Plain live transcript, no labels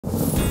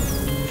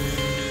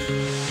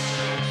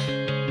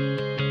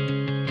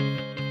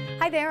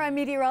there, I'm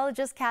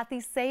meteorologist Kathy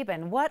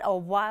Sabin. What a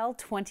wild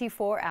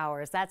 24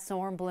 hours. That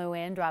storm blew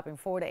in, dropping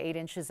 4 to 8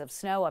 inches of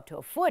snow, up to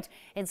a foot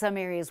in some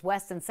areas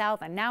west and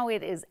south, and now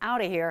it is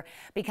out of here,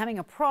 becoming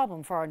a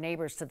problem for our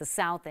neighbors to the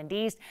south and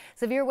east.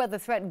 Severe weather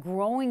threat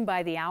growing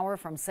by the hour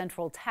from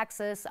central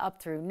Texas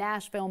up through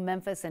Nashville,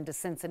 Memphis, into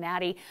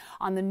Cincinnati.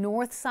 On the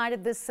north side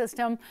of this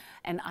system,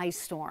 an ice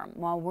storm.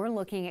 While we're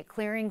looking at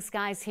clearing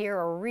skies here,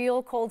 a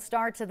real cold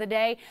start to the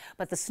day,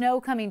 but the snow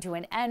coming to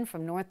an end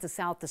from north to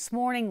south this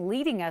morning,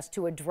 leading us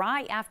to a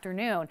dry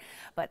afternoon,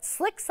 but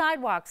slick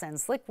sidewalks and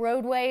slick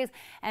roadways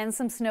and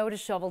some snow to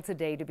shovel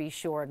today, to be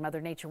sure. Mother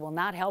Nature will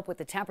not help with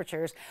the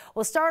temperatures.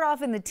 We'll start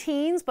off in the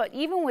teens, but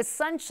even with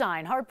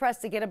sunshine, hard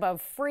pressed to get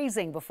above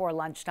freezing before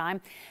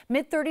lunchtime.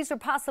 Mid-30s are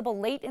possible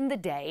late in the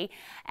day,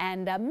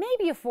 and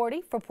maybe a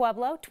 40 for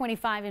Pueblo,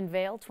 25 in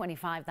Vail,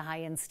 25 the high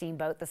in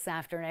Steamboat this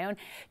afternoon.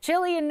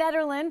 Chilly in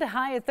Nederland, a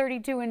high of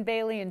 32 in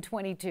Bailey and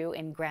 22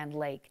 in Grand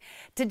Lake.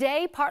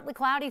 Today, partly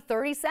cloudy,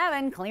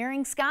 37,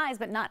 clearing skies,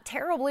 but not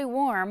terribly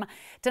warm.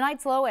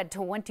 Tonight's low at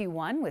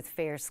 21 with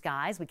fair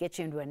skies. We get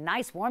you into a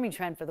nice warming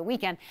trend for the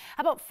weekend.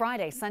 How about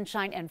Friday,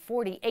 sunshine and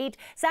 48.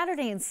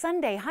 Saturday and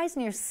Sunday, highs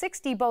near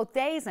 60 both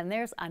days, and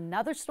there's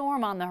another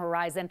storm on the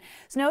horizon.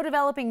 Snow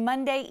developing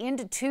Monday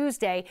into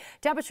Tuesday.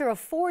 Temperature of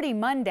 40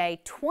 Monday,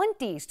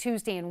 20s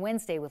Tuesday and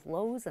Wednesday with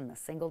lows in the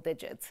single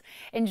digits.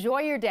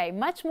 Enjoy your day.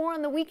 Much more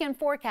on the weekend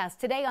forecast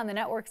today on the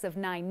networks of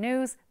 9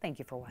 News. Thank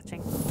you for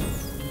watching.